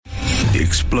The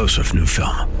explosive new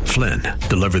film, Flynn,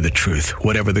 deliver the truth,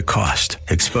 whatever the cost,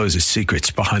 exposes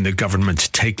secrets behind the government's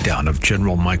takedown of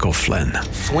General Michael Flynn.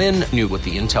 Flynn knew what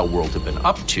the intel world had been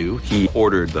up to. He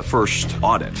ordered the first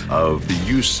audit of the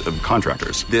use of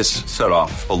contractors. This set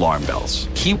off alarm bells.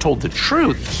 He told the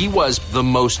truth. He was the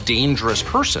most dangerous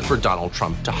person for Donald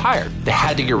Trump to hire. They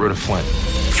had to get rid of Flynn.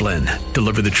 Flynn,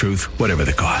 deliver the truth, whatever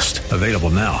the cost. Available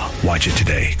now. Watch it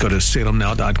today. Go to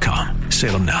salemnow.com.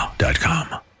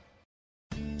 salemnow.com.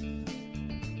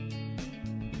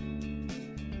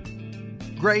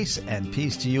 Grace and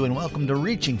peace to you, and welcome to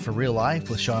Reaching for Real Life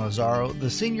with Sean Azzaro, the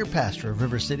senior pastor of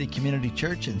River City Community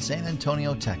Church in San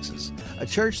Antonio, Texas. A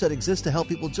church that exists to help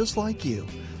people just like you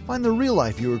find the real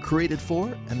life you were created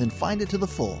for and then find it to the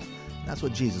full. That's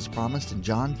what Jesus promised in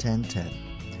John 10:10.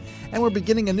 And we're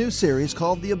beginning a new series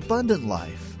called The Abundant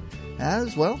Life.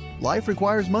 As, well, life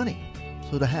requires money.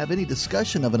 So to have any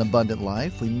discussion of an abundant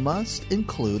life, we must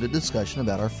include a discussion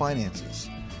about our finances.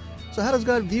 So how does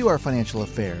God view our financial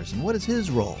affairs, and what is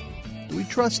His role? Do we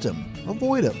trust Him?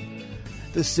 Avoid Him?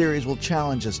 This series will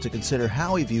challenge us to consider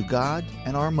how we view God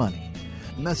and our money.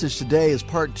 The message today is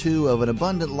part 2 of An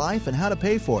Abundant Life and How to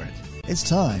Pay for It. It's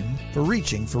time for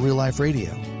Reaching for Real Life Radio.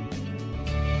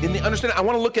 In the understanding, I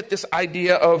want to look at this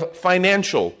idea of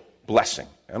financial blessing.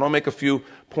 And I'll make a few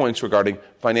points regarding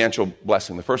financial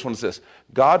blessing. The first one is this: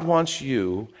 God wants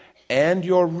you and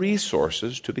your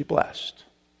resources to be blessed.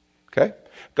 Okay?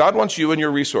 God wants you and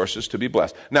your resources to be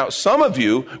blessed. Now, some of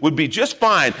you would be just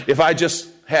fine if I just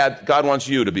had God wants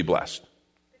you to be blessed.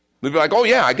 They'd be like, oh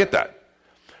yeah, I get that.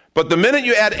 But the minute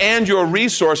you add and your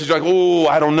resources, you're like, oh,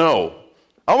 I don't know.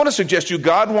 I want to suggest to you,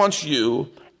 God wants you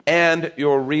and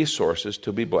your resources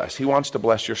to be blessed. He wants to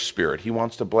bless your spirit. He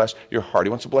wants to bless your heart.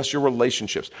 He wants to bless your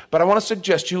relationships. But I want to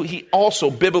suggest to you, He also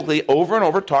biblically over and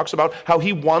over talks about how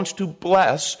He wants to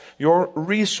bless your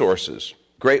resources.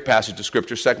 Great passage of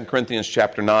Scripture, 2 Corinthians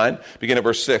chapter 9, beginning at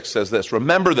verse 6, says this: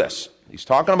 remember this. He's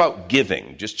talking about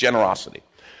giving, just generosity.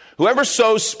 Whoever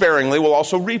sows sparingly will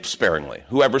also reap sparingly.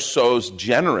 Whoever sows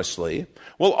generously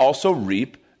will also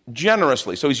reap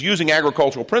generously. So he's using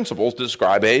agricultural principles to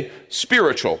describe a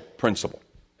spiritual principle.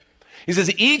 He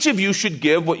says, each of you should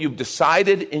give what you've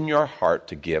decided in your heart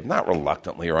to give, not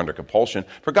reluctantly or under compulsion,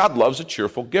 for God loves a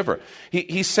cheerful giver.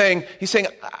 He's saying,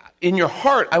 in your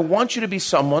heart, I want you to be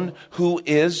someone who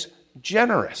is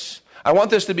generous. I want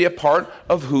this to be a part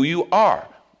of who you are.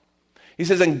 He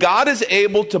says, and God is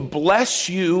able to bless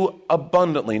you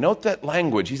abundantly. Note that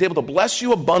language. He's able to bless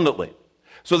you abundantly,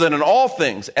 so that in all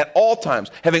things, at all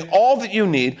times, having all that you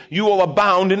need, you will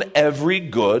abound in every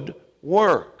good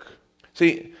work.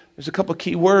 See, there's a couple of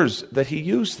key words that he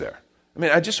used there. I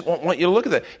mean, I just want you to look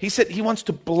at that. He said he wants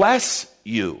to bless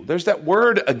you. There's that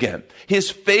word again.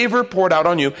 His favor poured out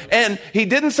on you. And he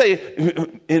didn't say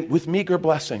with meager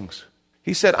blessings.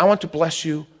 He said, I want to bless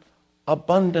you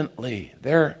abundantly.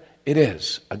 There it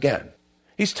is again.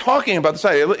 He's talking about this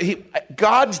idea.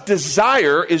 God's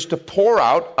desire is to pour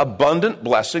out abundant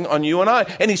blessing on you and I.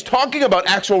 And he's talking about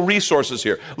actual resources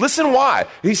here. Listen why.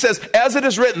 He says, as it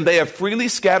is written, they have freely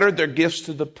scattered their gifts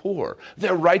to the poor.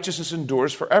 Their righteousness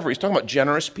endures forever. He's talking about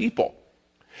generous people.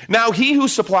 Now he who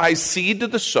supplies seed to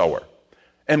the sower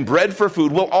and bread for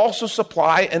food will also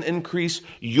supply and increase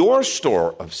your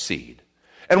store of seed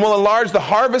and will enlarge the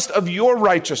harvest of your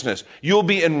righteousness. You'll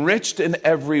be enriched in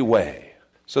every way,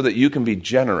 so that you can be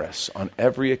generous on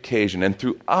every occasion. And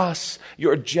through us,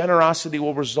 your generosity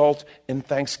will result in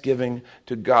thanksgiving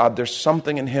to God. There's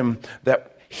something in Him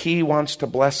that He wants to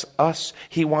bless us.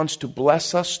 He wants to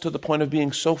bless us to the point of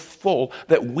being so full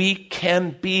that we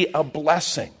can be a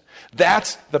blessing.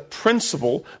 That's the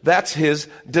principle. That's His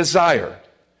desire.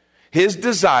 His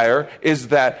desire is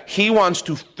that He wants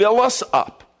to fill us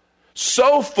up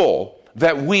so full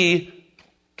that we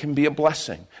can be a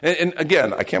blessing. And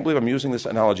again, I can't believe I'm using this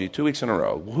analogy 2 weeks in a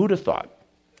row. Who'd have thought?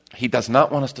 He does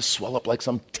not want us to swell up like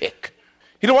some tick.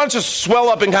 He don't want us to swell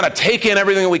up and kind of take in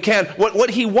everything that we can.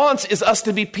 What he wants is us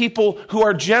to be people who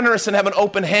are generous and have an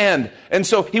open hand. And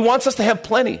so he wants us to have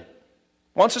plenty.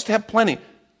 Wants us to have plenty.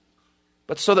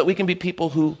 But so that we can be people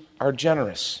who are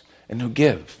generous and who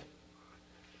give.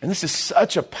 And this is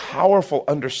such a powerful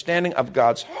understanding of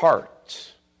God's heart.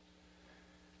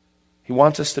 He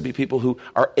wants us to be people who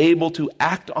are able to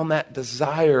act on that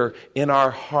desire in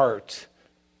our heart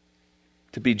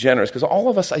to be generous. Because all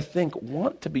of us, I think,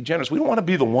 want to be generous. We don't want to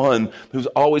be the one who's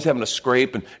always having to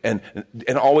scrape and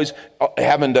always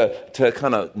having to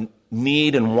kind of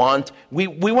need and want. We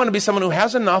want to be someone who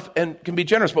has enough and can be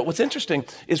generous. But what's interesting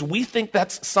is we think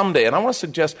that's someday. And I want to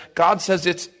suggest God says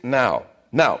it's now.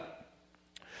 Now,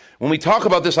 when we talk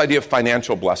about this idea of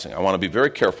financial blessing, I want to be very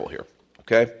careful here,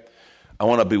 okay? I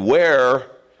want to beware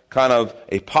kind of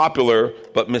a popular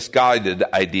but misguided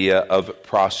idea of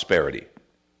prosperity.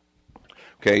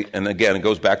 Okay, and again, it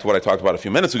goes back to what I talked about a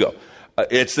few minutes ago.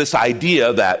 It's this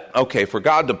idea that, okay, for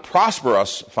God to prosper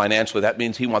us financially, that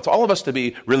means he wants all of us to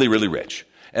be really, really rich.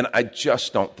 And I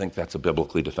just don't think that's a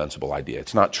biblically defensible idea.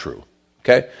 It's not true,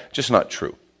 okay? Just not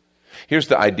true. Here's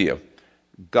the idea.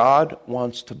 God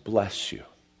wants to bless you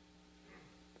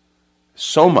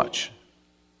so much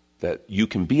that you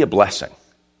can be a blessing.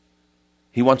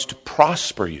 He wants to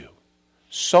prosper you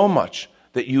so much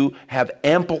that you have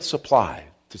ample supply,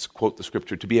 to quote the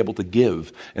scripture, to be able to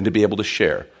give and to be able to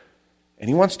share. And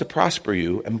he wants to prosper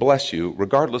you and bless you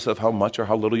regardless of how much or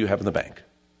how little you have in the bank.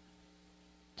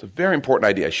 It's a very important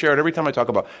idea. I share it every time I talk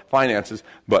about finances,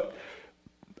 but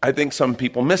I think some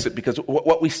people miss it because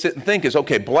what we sit and think is,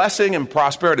 okay, blessing and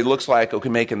prosperity looks like,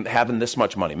 okay, having this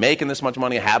much money, making this much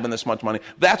money, having this much money.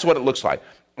 That's what it looks like.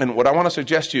 And what I want to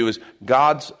suggest to you is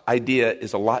God's idea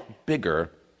is a lot bigger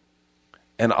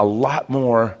and a lot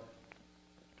more,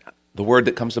 the word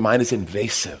that comes to mind is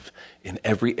invasive in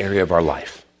every area of our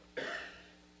life.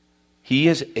 He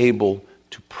is able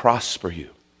to prosper you,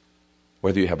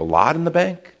 whether you have a lot in the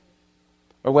bank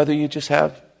or whether you just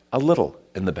have a little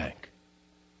in the bank.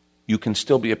 You can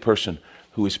still be a person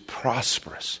who is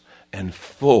prosperous and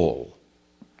full.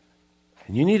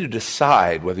 And you need to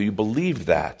decide whether you believe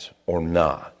that or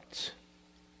not.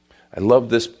 I love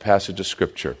this passage of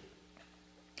Scripture.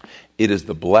 It is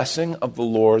the blessing of the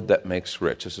Lord that makes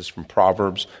rich. This is from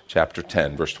Proverbs chapter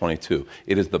 10, verse 22.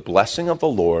 It is the blessing of the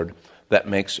Lord that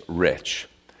makes rich,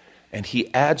 and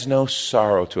he adds no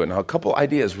sorrow to it. Now, a couple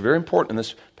ideas very important in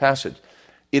this passage.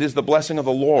 It is the blessing of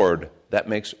the Lord that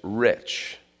makes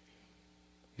rich.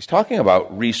 He's talking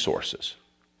about resources.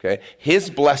 Okay? His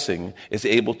blessing is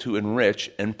able to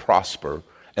enrich and prosper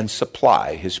and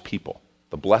supply his people.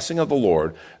 The blessing of the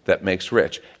Lord that makes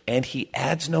rich, and he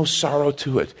adds no sorrow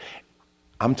to it.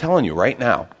 I'm telling you right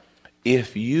now,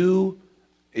 if you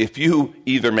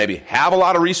either maybe have a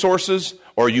lot of resources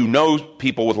or you know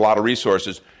people with a lot of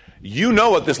resources, you know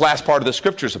what this last part of the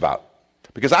scripture is about.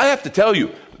 Because I have to tell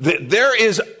you that there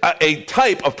is a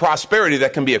type of prosperity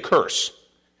that can be a curse.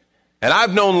 And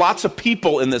I've known lots of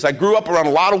people in this. I grew up around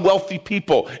a lot of wealthy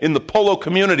people in the Polo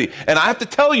community. And I have to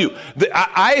tell you that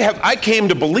I came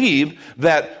to believe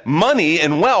that money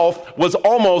and wealth was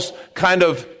almost kind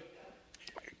of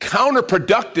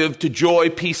counterproductive to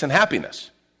joy, peace, and happiness.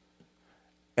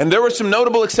 And there were some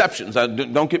notable exceptions.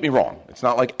 Don't get me wrong. It's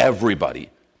not like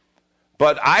everybody.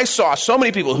 But I saw so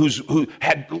many people who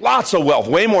had lots of wealth,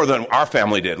 way more than our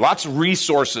family did, lots of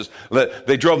resources.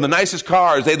 They drove the nicest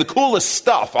cars. They had the coolest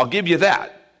stuff. I'll give you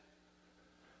that.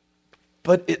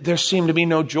 But there seemed to be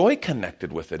no joy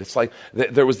connected with it. It's like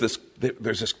there's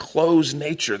this closed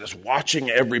nature, this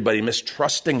watching everybody,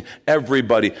 mistrusting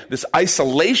everybody, this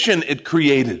isolation it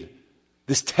created,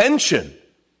 this tension.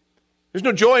 There's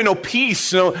no joy, no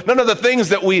peace, none of the things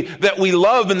that we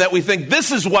love and that we think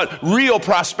this is what real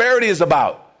prosperity is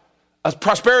about. A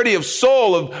prosperity of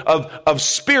soul, of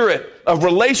spirit, of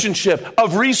relationship,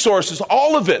 of resources,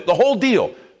 all of it, the whole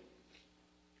deal.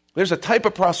 There's a type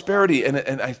of prosperity,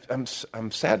 and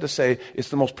I'm sad to say it's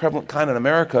the most prevalent kind in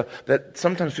America that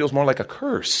sometimes feels more like a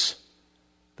curse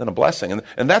than a blessing.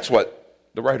 And that's what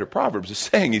the writer of Proverbs is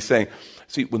saying. He's saying,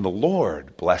 see, when the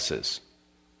Lord blesses,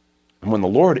 and when the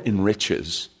Lord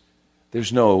enriches,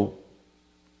 there's no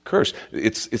curse.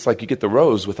 It's like you get the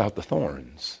rose without the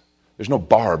thorns. There's no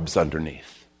barbs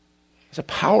underneath. It's a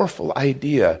powerful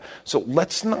idea. So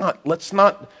let's not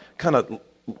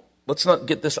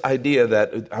get this idea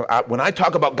that when I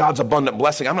talk about God's abundant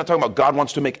blessing, I'm not talking about God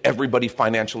wants to make everybody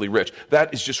financially rich.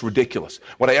 That is just ridiculous.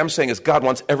 What I am saying is God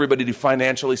wants everybody to be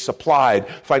financially supplied,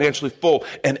 financially full,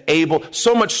 and able,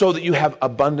 so much so that you have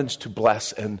abundance to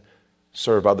bless and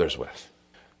serve others with.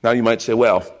 Now you might say,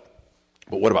 well,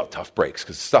 but what about tough breaks?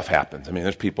 Because stuff happens. I mean,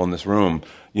 there's people in this room,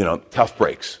 tough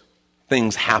breaks.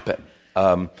 Things happen.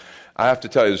 I have to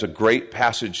tell you, there's a great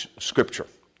passage of Scripture.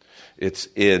 It's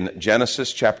in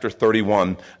Genesis chapter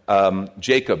 31.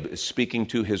 Jacob is speaking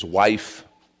to his wife,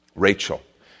 Rachel.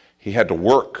 He had to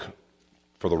work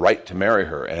for the right to marry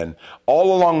her. And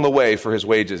all along the way, for his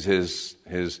wages,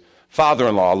 his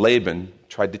father-in-law, Laban,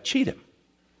 tried to cheat him.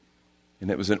 And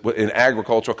it was in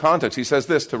agricultural context. He says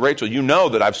this to Rachel, you know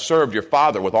that I've served your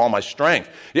father with all my strength.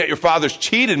 Yet your father's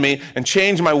cheated me and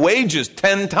changed my wages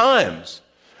 10 times.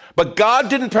 But God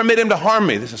didn't permit him to harm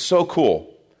me. This is so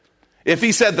cool. If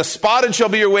he said, the spotted shall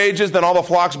be your wages, then all the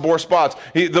flocks bore spots.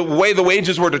 The way the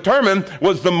wages were determined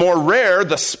was the more rare,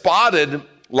 the spotted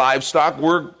livestock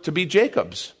were to be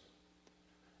Jacob's.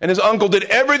 And his uncle did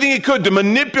everything he could to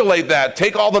manipulate that,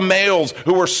 take all the males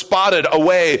who were spotted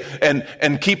away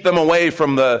and keep them away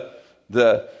from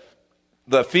the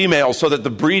females so that the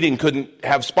breeding couldn't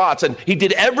have spots. And he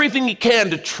did everything he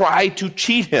can to try to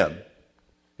cheat him.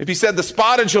 If he said the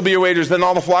spotted shall be your wages, then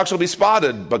all the flocks shall be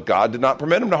spotted. But God did not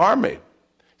permit him to harm me.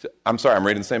 I'm sorry, I'm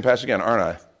reading the same passage again, aren't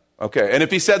I? Okay. And if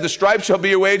he said the striped shall be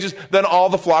your wages, then all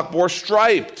the flock bore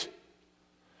striped.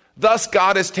 Thus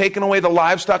God has taken away the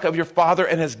livestock of your father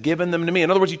and has given them to me. In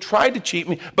other words, he tried to cheat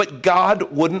me, but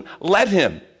God wouldn't let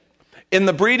him. In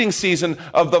the breeding season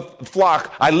of the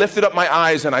flock, I lifted up my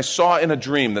eyes and I saw in a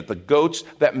dream that the goats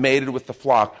that mated with the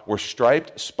flock were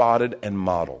striped, spotted, and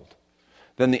mottled.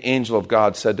 Then the angel of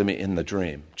God said to me in the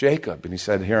dream, Jacob. And he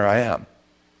said, here I am.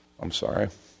 I'm sorry.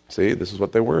 See, this is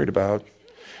what they're worried about.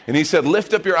 And he said,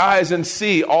 lift up your eyes and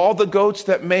see, all the goats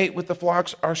that mate with the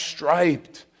flocks are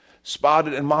striped,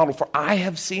 spotted, and mottled. For I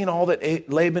have seen all that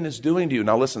Laban is doing to you.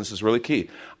 Now listen, this is really key.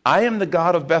 I am the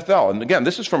God of Bethel. And again,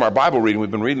 this is from our Bible reading.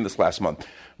 We've been reading this last month.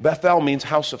 Bethel means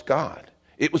house of God.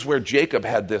 It was where Jacob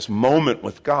had this moment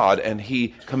with God and he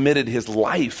committed his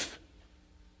life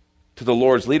to the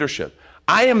Lord's leadership.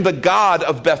 I am the God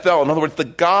of Bethel. In other words, the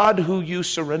God who you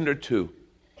surrendered to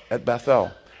at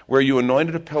Bethel, where you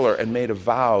anointed a pillar and made a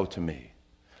vow to me.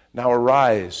 Now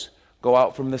arise, go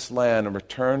out from this land and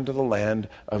return to the land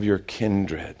of your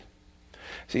kindred.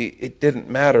 See, it didn't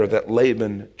matter that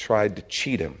Laban tried to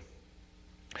cheat him.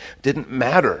 It didn't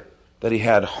matter that he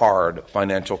had hard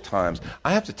financial times.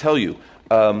 I have to tell you,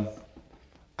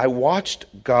 I watched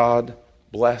God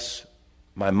bless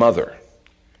my mother.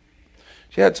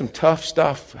 She had some tough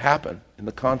stuff happen in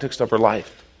the context of her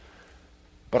life.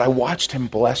 But I watched him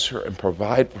bless her and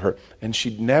provide for her. And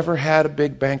she'd never had a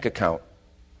big bank account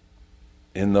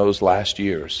in those last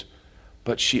years.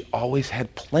 But she always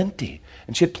had plenty.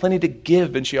 And she had plenty to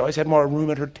give. And she always had more room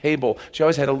at her table. She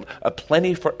always had a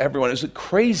plenty for everyone. It was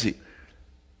crazy.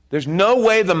 There's no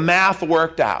way the math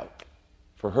worked out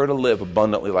for her to live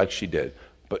abundantly like she did.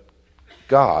 But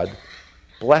God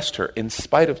blessed her in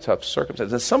spite of tough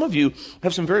circumstances. And some of you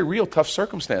have some very real tough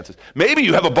circumstances. Maybe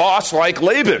you have a boss like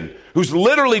Laban who's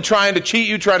literally trying to cheat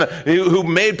you, who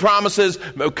made promises,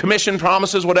 commissioned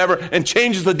promises, whatever, and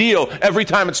changes the deal every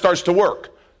time it starts to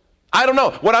work. I don't know.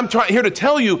 What I'm here to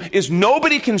tell you is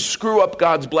nobody can screw up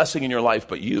God's blessing in your life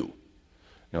but you.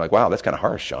 You're like, wow, that's kind of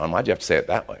harsh, Sean. Why'd you have to say it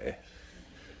that way?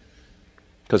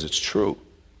 Because it's true.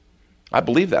 I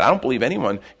believe that. I don't believe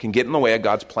anyone can get in the way of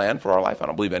God's plan for our life. I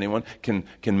don't believe anyone can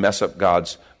mess up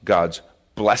God's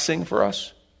blessing for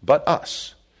us but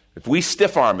us. If we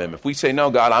stiff-arm him, if we say, no,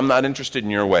 God, I'm not interested in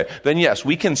your way, then yes,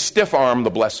 we can stiff-arm the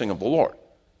blessing of the Lord.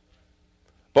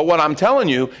 But what I'm telling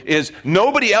you is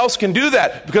nobody else can do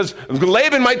that, because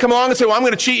Laban might come along and say, well, I'm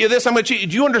going to cheat you this, I'm going to cheat you.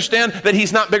 Do you understand that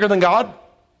he's not bigger than God?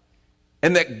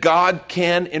 And that God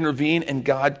can intervene and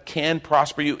God can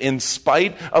prosper you in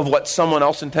spite of what someone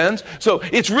else intends? So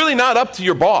it's really not up to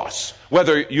your boss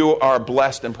whether you are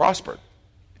blessed and prospered.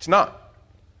 It's not.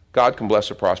 God can bless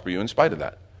or prosper you in spite of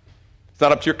that. It's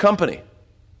not up to your company.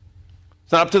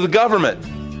 It's not up to the government.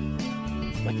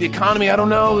 Like the economy, I don't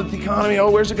know. The economy,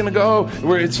 where's it going to go?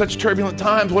 We're in such turbulent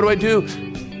times. What do I do?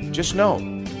 Just know,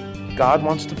 God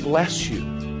wants to bless you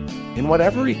in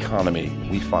whatever economy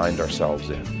we find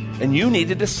ourselves in. And you need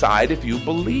to decide if you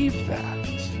believe that.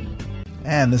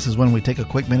 And this is when we take a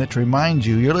quick minute to remind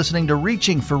you, you're listening to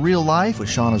Reaching for Real Life with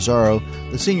Sean Azzaro,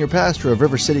 the senior pastor of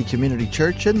River City Community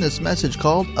Church, in this message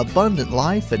called Abundant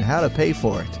Life and How to Pay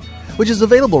for It, which is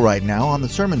available right now on the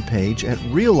sermon page at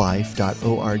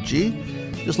reallife.org.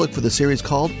 Just look for the series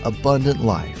called Abundant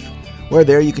Life, where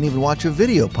there you can even watch a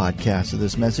video podcast of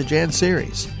this message and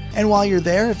series. And while you're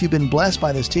there, if you've been blessed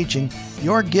by this teaching,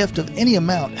 your gift of any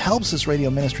amount helps this radio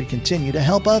ministry continue to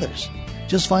help others.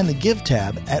 Just find the Give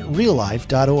tab at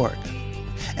reallife.org.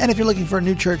 And if you're looking for a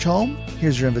new church home,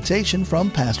 here's your invitation from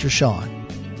Pastor Sean.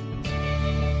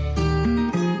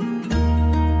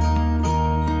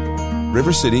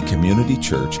 River City Community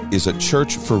Church is a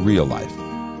church for real life.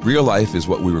 Real life is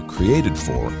what we were created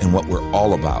for and what we're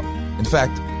all about. In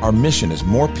fact, our mission is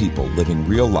more people living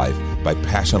real life by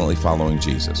passionately following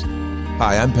Jesus.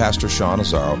 Hi, I'm Pastor Sean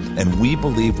Azzaro, and we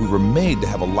believe we were made to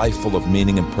have a life full of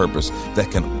meaning and purpose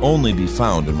that can only be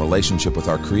found in relationship with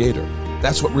our Creator.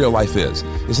 That's what real life is.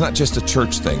 It's not just a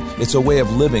church thing. It's a way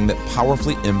of living that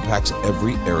powerfully impacts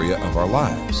every area of our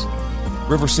lives.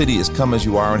 River City is come as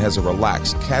you are and has a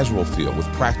relaxed, casual feel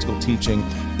with practical teaching,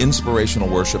 inspirational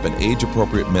worship, and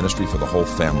age-appropriate ministry for the whole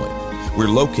family. We're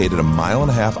located a mile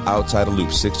and a half outside of Loop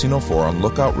 1604 on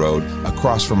Lookout Road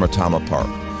across from Retama Park.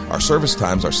 Our service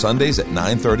times are Sundays at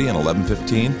 9:30 and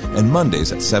 11:15 and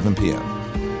Mondays at 7 p.m.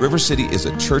 River City is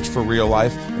a church for real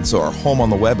life, and so our home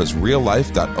on the web is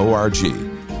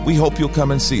reallife.org. We hope you'll come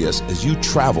and see us as you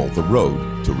travel the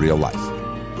road to real life.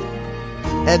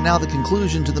 And now the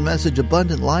conclusion to the message,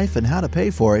 Abundant Life and How to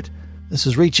Pay for It. This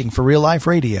is Reaching for Real Life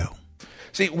Radio.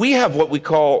 See, we have what we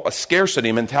call a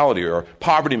scarcity mentality or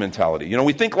poverty mentality. You know,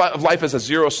 we think of life as a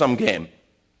zero-sum game.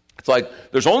 It's like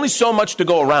there's only so much to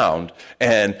go around,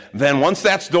 and then once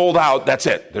that's doled out, that's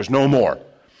it. There's no more.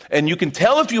 And you can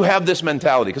tell if you have this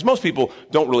mentality, because most people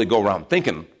don't really go around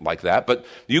thinking like that, but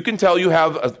you can tell you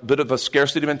have a bit of a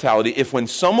scarcity mentality if when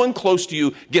someone close to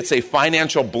you gets a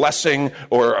financial blessing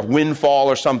or a windfall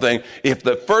or something, if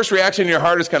the first reaction in your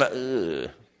heart is kind of, a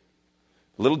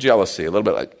little jealousy, a little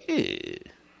bit like,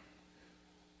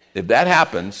 if that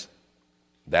happens,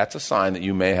 that's a sign that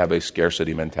you may have a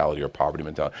scarcity mentality or poverty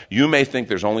mentality. You may think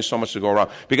there's only so much to go around.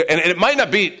 And it might not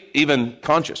be even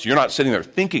conscious. You're not sitting there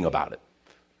thinking about it.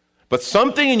 But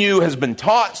something in you has been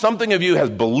taught, something of you has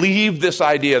believed this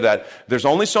idea that there's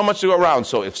only so much to go around,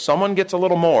 so if someone gets a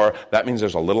little more, that means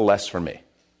there's a little less for me.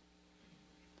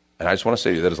 And I just want to say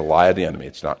to you, that is a lie of the enemy.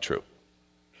 It's not true.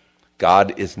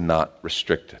 God is not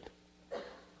restricted.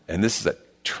 And this is a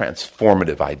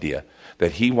transformative idea,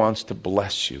 that he wants to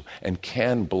bless you and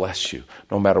can bless you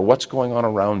no matter what's going on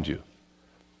around you.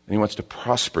 And he wants to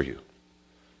prosper you.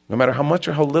 No matter how much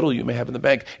or how little you may have in the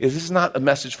bank. This is not a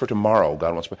message for tomorrow.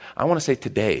 God wants. I want to say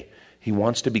today, he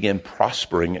wants to begin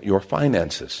prospering your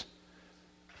finances.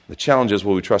 The challenge is,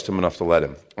 will we trust him enough to let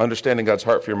him? Understanding God's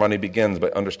heart for your money begins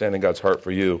by understanding God's heart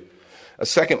for you. A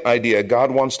second idea,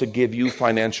 God wants to give you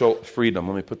financial freedom.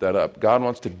 Let me put that up. God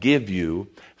wants to give you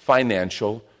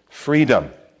financial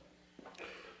freedom.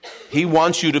 He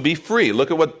wants you to be free.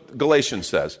 Look at what Galatians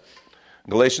says.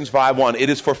 Galatians 5:1,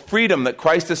 it is for freedom that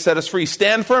Christ has set us free.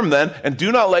 Stand firm then, and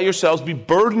do not let yourselves be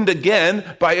burdened again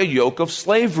by a yoke of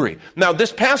slavery. Now,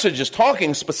 this passage is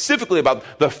talking specifically about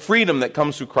the freedom that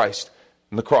comes through Christ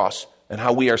and the cross, and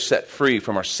how we are set free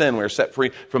from our sin. We are set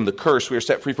free from the curse. We are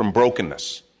set free from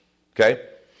brokenness. Okay?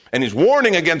 And he's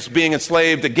warning against being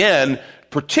enslaved again,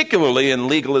 particularly in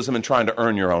legalism and trying to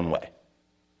earn your own way.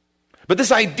 But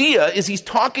this idea is he's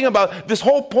talking about, this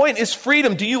whole point is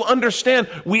freedom. Do you understand?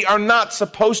 We are not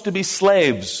supposed to be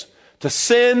slaves to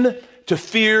sin, to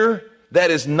fear.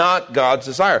 That is not God's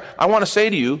desire. I want to say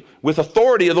to you, with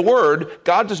authority of the word,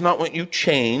 God does not want you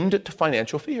chained to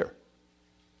financial fear. Do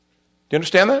you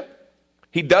understand that?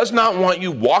 He does not want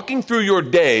you walking through your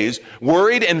days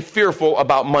worried and fearful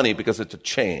about money because it's a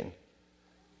chain.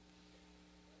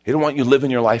 He doesn't want you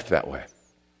living your life that way.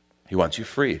 He wants you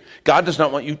free. God does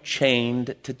not want you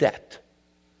chained to debt.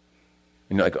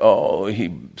 And you're like, oh,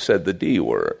 he said the D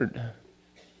word.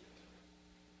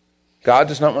 God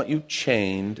does not want you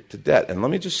chained to debt. And let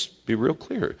me just be real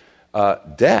clear.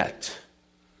 Debt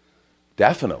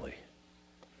definitely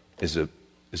is a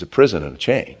prison and a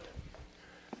chain.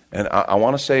 And I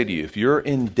want to say to you, if you're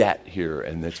in debt here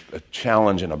and it's a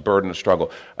challenge and a burden, a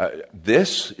struggle,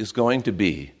 this is going to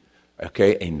be,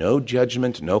 okay, a no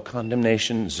judgment, no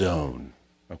condemnation zone.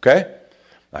 Okay?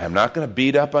 I am not going to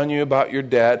beat up on you about your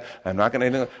debt. I'm not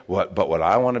going to, but what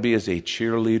I want to be is a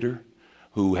cheerleader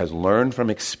who has learned from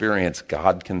experience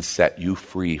God can set you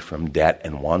free from debt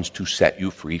and wants to set you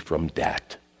free from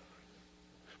debt.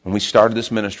 When we started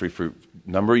this ministry for a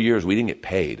number of years, we didn't get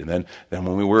paid. And then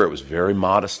when we were, it was very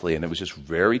modestly, and it was just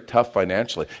very tough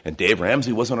financially. And Dave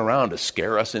Ramsey wasn't around to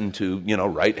scare us into,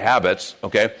 right habits,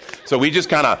 okay? So we just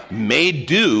kind of made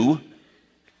do,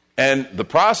 and the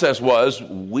process was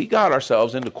we got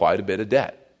ourselves into quite a bit of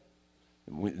debt.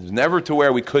 It was never to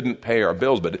where we couldn't pay our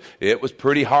bills, but it was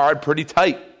pretty hard, pretty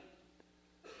tight.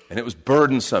 And it was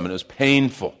burdensome, and it was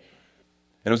painful.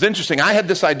 And it was interesting. I had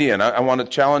this idea, and I want to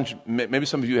challenge, maybe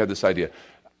some of you had this idea.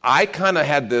 I kind of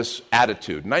had this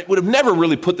attitude, and I would have never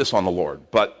really put this on the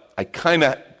Lord, but I kind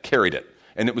of carried it.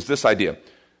 And it was this idea.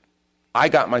 I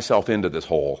got myself into this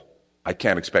hole. I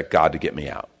can't expect God to get me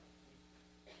out.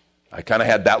 I kind of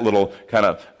had that little kind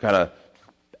of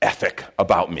ethic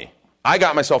about me. I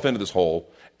got myself into this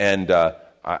hole, and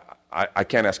I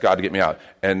can't ask God to get me out.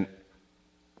 And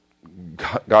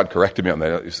God corrected me on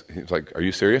that. He was like, are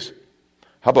you serious?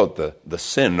 How about the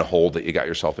sin hole that you got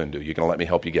yourself into? You going to let me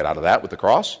help you get out of that with the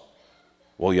cross?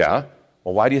 Well, yeah.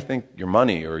 Well, why do you think your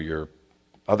money or your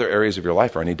other areas of your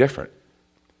life are any different?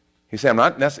 He said, I'm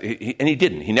not necessarily, and he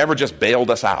didn't. He never just bailed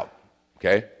us out,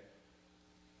 okay?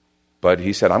 But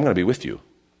he said, I'm going to be with you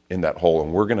in that hole,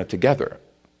 and we're going to together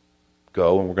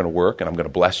go, and we're going to work, and I'm going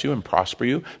to bless you and prosper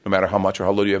you, no matter how much or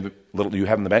how little you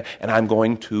have in the bank, and I'm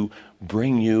going to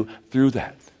bring you through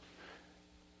that.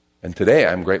 And today,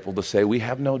 I'm grateful to say we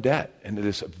have no debt, and it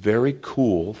is a very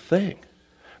cool thing.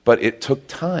 But it took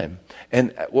time.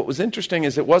 And what was interesting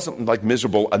is it wasn't like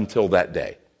miserable until that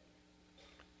day.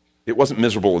 It wasn't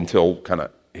miserable until kind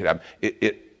of it happened.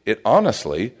 It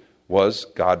honestly was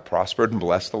God prospered and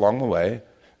blessed along the way,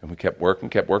 and we kept working.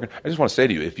 I just want to say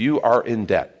to you, if you are in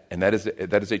debt, and that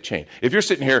is a chain. If you're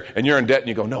sitting here and you're in debt and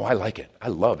you go, no, I like it. I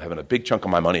love having a big chunk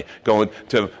of my money going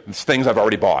to things I've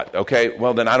already bought. Okay,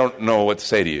 well then I don't know what to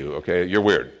say to you. Okay, you're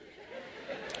weird.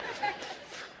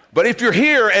 But if you're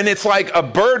here and it's like a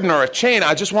burden or a chain,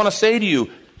 I just want to say to you,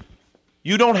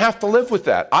 you don't have to live with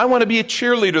that. I want to be a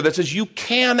cheerleader that says you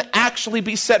can actually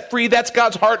be set free. That's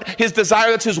God's heart, His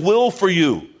desire, that's His will for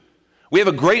you. We have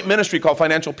a great ministry called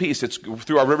Financial Peace. It's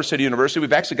through our River City University.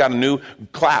 We've actually got a new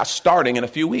class starting in a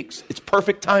few weeks. It's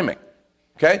perfect timing,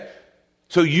 okay?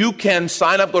 So you can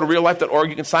sign up, go to reallife.org.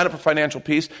 You can sign up for Financial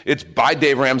Peace. It's by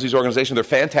Dave Ramsey's organization. They're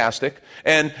fantastic.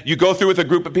 And you go through with a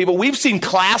group of people. We've seen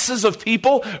classes of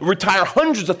people retire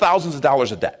hundreds of thousands of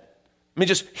dollars of debt. I mean,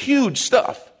 just huge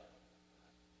stuff.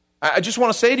 I just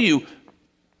want to say to you,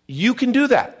 you can do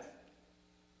that.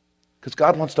 Because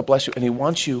God wants to bless you, and He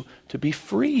wants you to be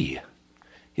free.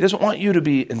 He doesn't want you to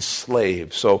be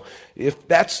enslaved. So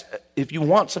if you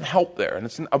want some help there,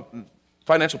 and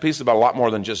Financial Peace is about a lot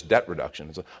more than just debt reduction.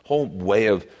 It's a whole way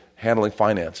of handling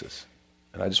finances.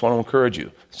 And I just want to encourage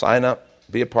you, sign up,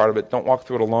 be a part of it. Don't walk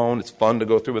through it alone. It's fun to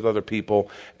go through with other people,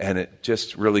 and it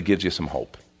just really gives you some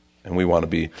hope. And we want to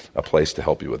be a place to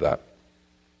help you with that.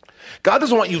 God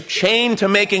doesn't want you chained to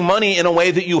making money in a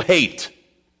way that you hate.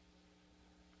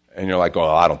 And you're like, oh,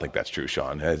 I don't think that's true,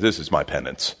 Sean. This is my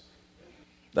penance.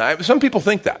 Now, some people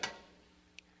think that.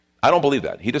 I don't believe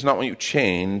that. He does not want you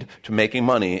chained to making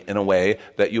money in a way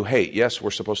that you hate. Yes,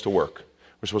 we're supposed to work.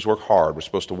 We're supposed to work hard. We're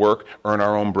supposed to work, earn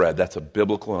our own bread. That's a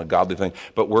biblical and a godly thing.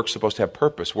 But work's supposed to have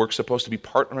purpose. Work's supposed to be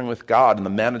partnering with God in the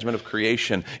management of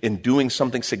creation, in doing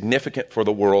something significant for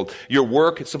the world. Your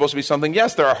work is supposed to be something,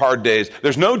 yes, there are hard days.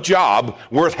 There's no job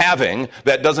worth having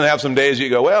that doesn't have some days you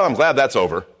go, well, I'm glad that's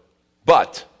over.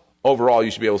 But overall, you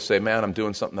should be able to say, man, I'm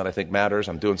doing something that I think matters.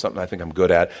 I'm doing something I think I'm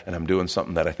good at. And I'm doing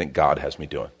something that I think God has me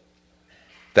doing.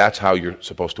 That's how you're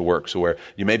supposed to work. So where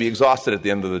you may be exhausted at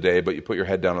the end of the day, but you put your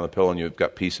head down on the pillow and you've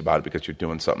got peace about it because you're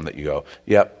doing something that you go,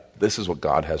 yep, this is what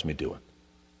God has me doing.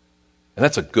 And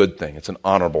that's a good thing. It's an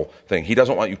honorable thing. He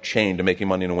doesn't want you chained to making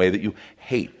money in a way that you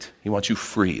hate. He wants you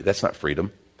free. That's not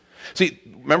freedom. See,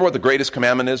 remember what the greatest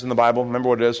commandment is in the Bible? Remember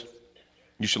what it is?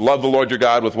 You should love the Lord your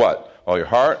God with what? All your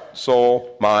heart,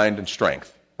 soul, mind, and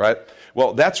strength, right?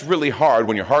 Well, that's really hard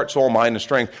when your heart, soul, mind, and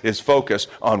strength is focused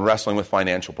on wrestling with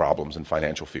financial problems and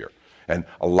financial fear. And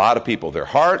a lot of people, their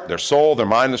heart, their soul, their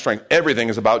mind, and their strength, everything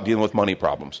is about dealing with money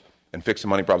problems and fixing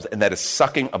money problems. And that is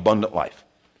sucking abundant life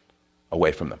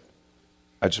away from them.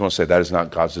 I just want to say that is not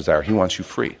God's desire. He wants you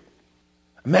free.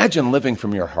 Imagine living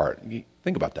from your heart.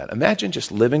 Think about that. Imagine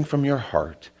just living from your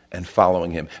heart and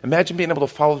following Him. Imagine being able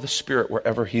to follow the Spirit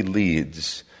wherever He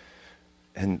leads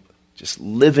and just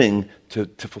living to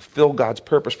fulfill God's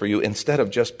purpose for you instead of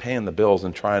just paying the bills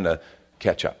and trying to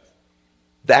catch up.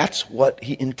 That's what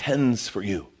He intends for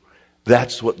you.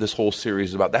 That's what this whole series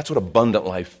is about. That's what abundant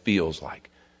life feels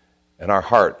like. And our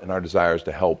heart and our desire is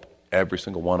to help every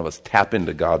single one of us tap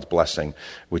into God's blessing,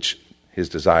 which His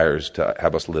desire is to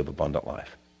have us live abundant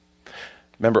life.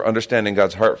 Remember, understanding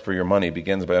God's heart for your money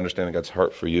begins by understanding God's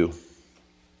heart for you.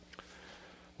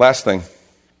 Last thing,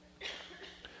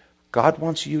 God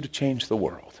wants you to change the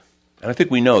world. And I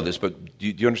think we know this, but do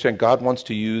you understand God wants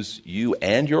to use you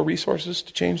and your resources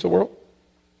to change the world?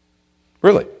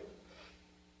 Really?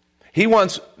 He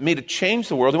wants me to change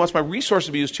the world. He wants my resources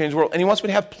to be used to change the world. And He wants me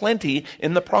to have plenty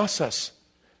in the process.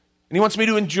 And He wants me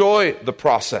to enjoy the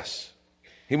process.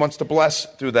 He wants to bless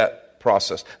through that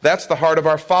process. That's the heart of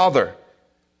our Father.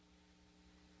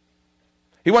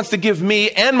 He wants to give me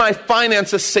and my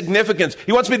finances significance.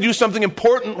 He wants me to do something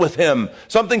important with Him,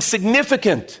 something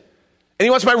significant. And He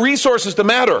wants my resources to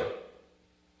matter.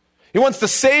 He wants to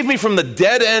save me from the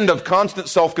dead end of constant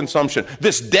self-consumption.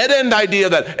 This dead end idea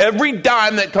that every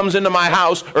dime that comes into my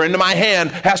house or into my hand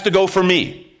has to go for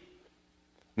me.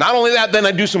 Not only that, then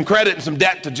I do some credit and some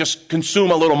debt to just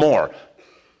consume a little more.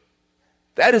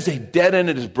 That is a dead end.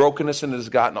 It is brokenness, and it has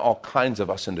gotten all kinds of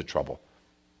us into trouble.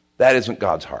 That isn't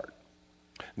God's heart.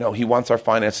 No, He wants our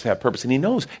finances to have purpose. And He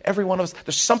knows every one of us,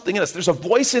 there's something in us. There's a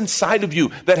voice inside of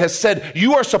you that has said,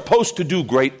 you are supposed to do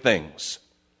great things.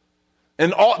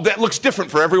 And all that looks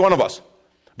different for every one of us.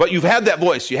 But you've had that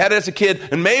voice. You had it as a kid,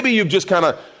 and maybe you've just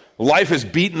life has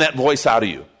beaten that voice out of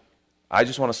you. I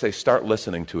just want to say, start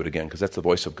listening to it again, because that's the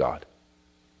voice of God.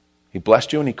 He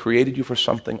blessed you, and He created you for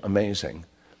something amazing.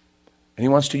 And He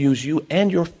wants to use you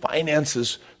and your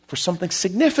finances for something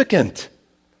significant.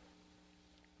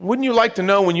 Wouldn't you like to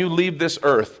know when you leave this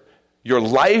earth, your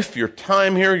life, your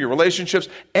time here, your relationships,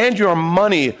 and your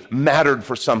money mattered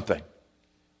for something?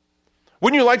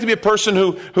 Wouldn't you like to be a person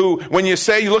who when you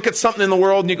say, you look at something in the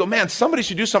world and you go, man, somebody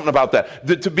should do something about that.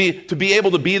 To be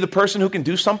able to be the person who can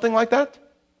do something like that?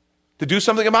 To do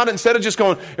something about it instead of just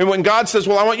going, and when God says,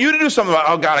 well, I want you to do something about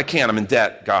it. Oh, God, I can't. I'm in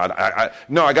debt. God, I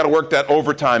got to work that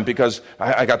overtime because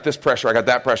I got this pressure. I got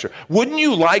that pressure. Wouldn't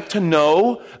you like to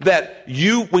know that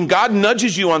when God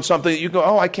nudges you on something, that you go,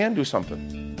 oh, I can do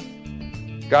something.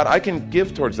 God, I can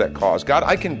give towards that cause. God,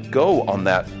 I can go on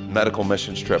that medical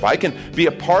missions trip. I can be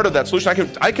a part of that solution.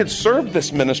 I can serve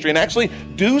this ministry and actually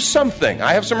do something.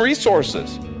 I have some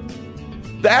resources.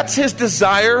 That's his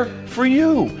desire for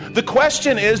you. The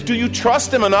question is, do you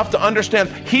trust him enough to understand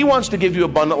he wants to give you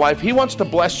abundant life? He wants to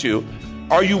bless you.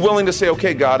 Are you willing to say,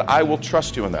 okay, God, I will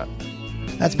trust you in that?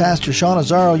 That's Pastor Sean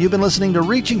Azzaro. You've been listening to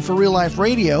Reaching for Real Life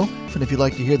Radio. And if you'd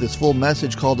like to hear this full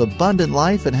message called Abundant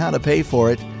Life and How to Pay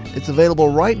for It, it's available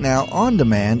right now on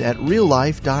demand at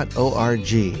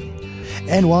reallife.org.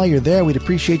 And while you're there, we'd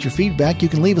appreciate your feedback. You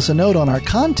can leave us a note on our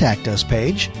Contact Us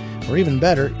page. Or even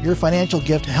better, your financial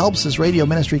gift helps this radio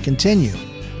ministry continue.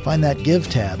 Find that Give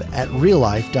tab at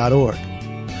reallife.org.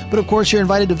 But of course, you're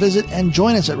invited to visit and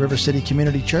join us at River City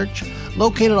Community Church,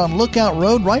 located on Lookout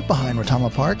Road right behind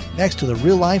Rotama Park, next to the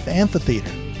Real Life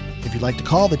Amphitheater. If you'd like to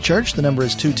call the church, the number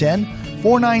is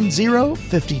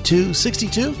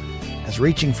 210-490-5262. As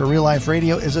Reaching for Real Life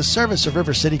Radio is a service of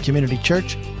River City Community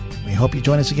Church. We hope you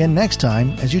join us again next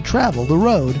time as you travel the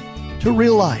road to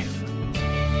real life.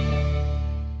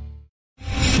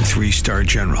 3-star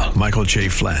General Michael J.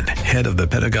 Flynn, head of the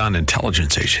Pentagon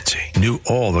Intelligence Agency, knew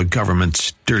all the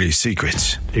government's dirty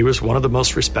secrets. He was one of the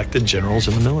most respected generals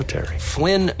in the military.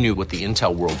 Flynn knew what the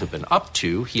intel world had been up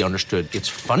to. He understood its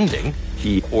funding.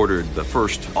 He ordered the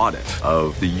first audit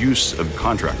of the use of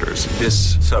contractors.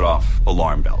 This set off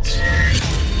alarm bells.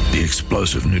 The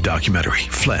explosive new documentary,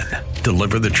 Flynn,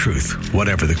 Deliver the Truth,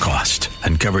 Whatever the Cost,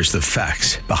 uncovers the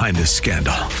facts behind this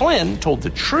scandal. Flynn told the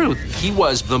truth. He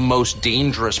was the most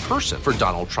dangerous person for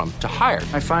Donald Trump to hire.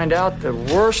 I find out the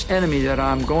worst enemy that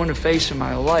I'm going to face in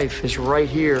my life is right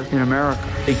here in America.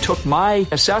 They took my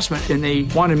assessment and they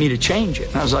wanted me to change it.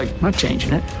 And I was like, I'm not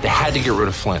changing it. They had to get rid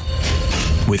of Flynn.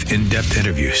 With in-depth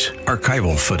interviews,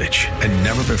 archival footage, and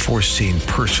never-before-seen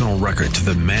personal records of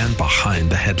the man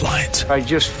behind the headlines. I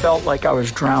just felt like I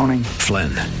was drowning. Flynn,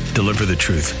 Deliver the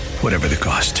Truth, Whatever the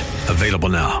Cost. Available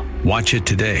now. Watch it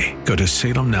today. Go to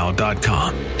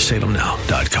salemnow.com.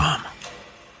 salemnow.com.